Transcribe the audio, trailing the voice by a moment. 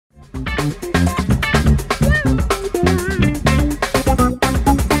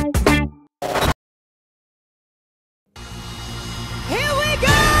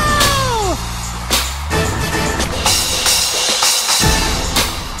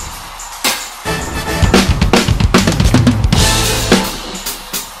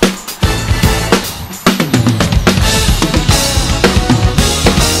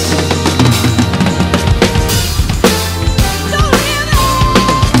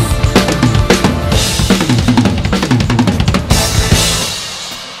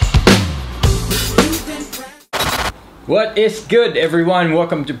What is good, everyone?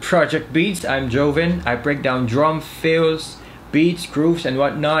 Welcome to Project Beats. I'm Joven. I break down drum fills, beats, grooves, and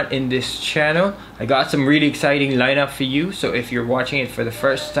whatnot in this channel. I got some really exciting lineup for you, so if you're watching it for the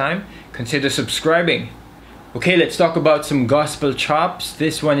first time, consider subscribing. Okay, let's talk about some gospel chops.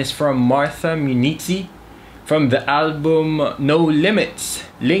 This one is from Martha Munizzi from the album No Limits.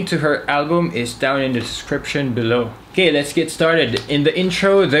 Link to her album is down in the description below. Okay, let's get started. In the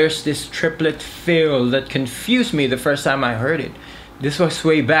intro, there's this triplet fill that confused me the first time I heard it. This was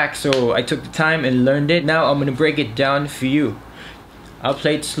way back, so I took the time and learned it. Now I'm gonna break it down for you. I'll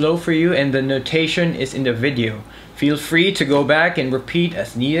play it slow for you and the notation is in the video. Feel free to go back and repeat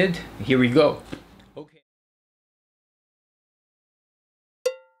as needed. Here we go.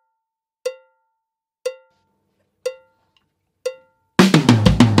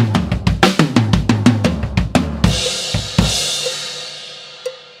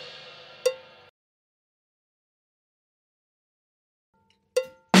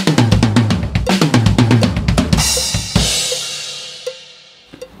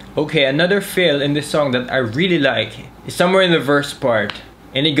 Okay, another fill in this song that I really like is somewhere in the verse part,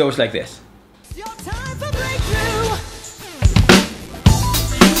 and it goes like this.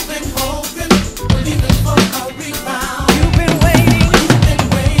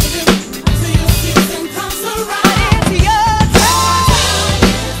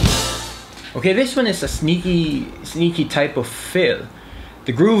 Okay, this one is a sneaky type of fill.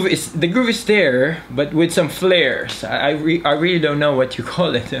 The groove is there, but with some flares. I really don't know what you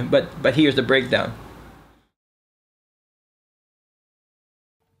call it, but here's the breakdown.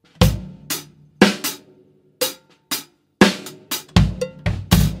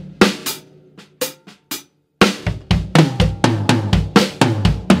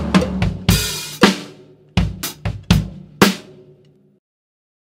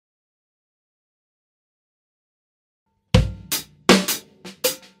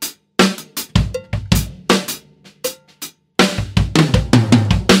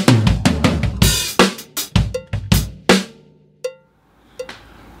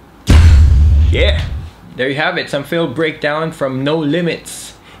 Yeah, there you have it, some fill breakdown from No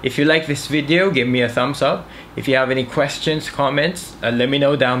Limits. If you like this video, give me a thumbs up. If you have any questions, comments, let me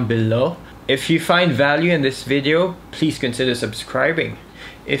know down below. If you find value in this video, please consider subscribing.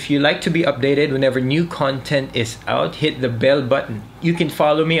 If you like to be updated whenever new content is out, hit the bell button. You can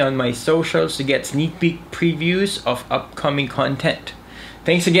follow me on my socials to get sneak peek previews of upcoming content.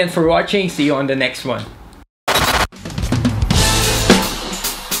 Thanks again for watching. See you on the next one.